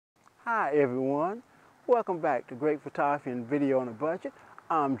Hi everyone, welcome back to Great Photography and Video on a Budget.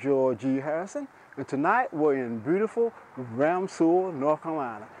 I'm George G. Harrison, and tonight we're in beautiful Ramseur, North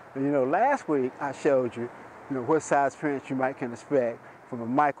Carolina. And last week I showed you, what size prints you might can expect from a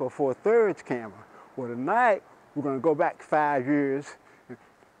micro four thirds camera. Well, tonight we're going to go back 5 years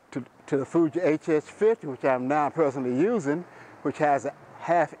to the Fuji HS50, which I'm now personally using, which has a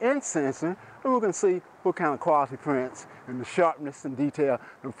half-inch sensor, and we're going to see what kind of quality prints and the sharpness and detail,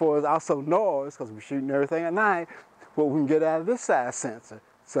 and for us also noise, because we're shooting everything at night, what we can get out of this size sensor.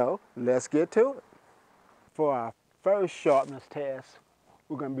 So let's get to it. For our first sharpness test,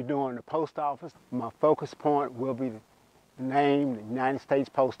 we're going to be doing the post office. My focus point will be the name, the United States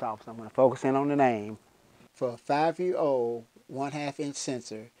Post Office. I'm going to focus in on the name. For a 5-year-old 1/2 inch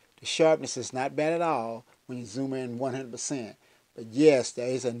sensor, the sharpness is not bad at all when you zoom in 100%. But yes, there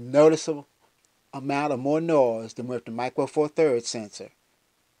is a noticeable amount of more noise than with the micro four thirds sensor.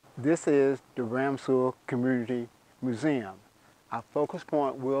 This is the Ramseur Community Museum. Our focus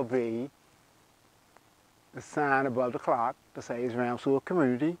point will be the sign above the clock that says Ramseur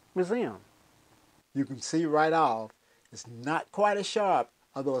Community Museum. You can see right off, it's not quite as sharp,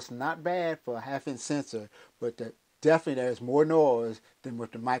 although it's not bad for a 1/2 inch sensor, but definitely there's more noise than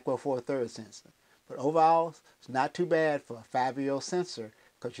with the micro four thirds sensor. But overall, it's not too bad for a 5-year-old sensor,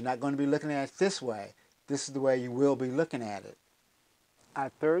 because you're not going to be looking at it this way. This is the way you will be looking at it. Our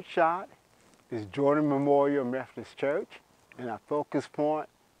third shot is Jordan Memorial Methodist Church, and our focus point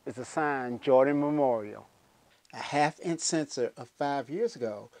is the sign Jordan Memorial. A 1/2 inch sensor of 5 years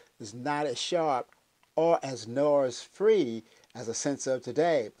ago is not as sharp or as noise-free as a sensor of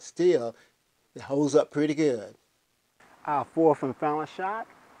today, but still, it holds up pretty good. Our fourth and final shot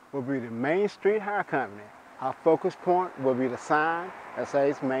will be the Main Street Hair Company. Our focus point will be the sign that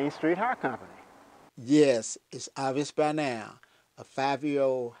says Main Street Hair Company. Yes, it's obvious by now, a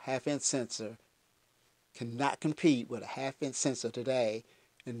 5-year-old 1/2 inch sensor cannot compete with a 1/2 inch sensor today,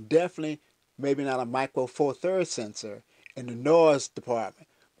 and definitely maybe not a micro four thirds sensor in the noise department.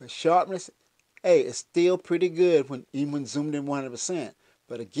 But sharpness, hey, it's still pretty good even when zoomed in 100%.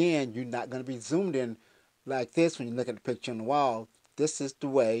 But again, you're not going to be zoomed in like this when you look at the picture on the wall. This is the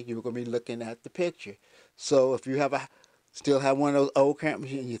way you're going to be looking at the picture. So if you still have one of those old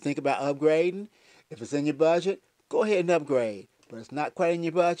cameras and you think about upgrading, if it's in your budget, go ahead and upgrade. But if it's not quite in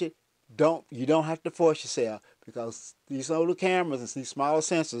your budget, you don't have to force yourself, because these older cameras and these smaller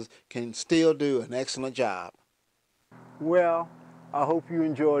sensors can still do an excellent job. Well, I hope you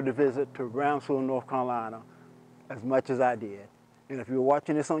enjoyed the visit to Ramseur, North Carolina as much as I did. And if you're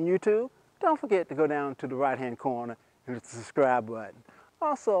watching this on YouTube, don't forget to go down to the right-hand corner and hit the subscribe button.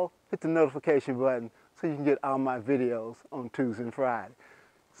 Also, hit the notification button so you can get all my videos on Tuesday and Friday.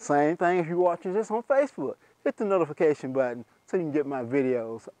 Same thing if you're watching this on Facebook. Hit the notification button so you can get my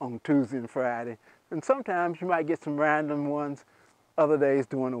videos on Tuesday and Friday. And sometimes you might get some random ones other days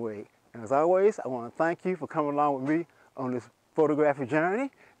during the week. And as always, I want to thank you for coming along with me on this photographic journey,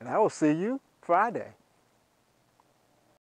 and I will see you Friday.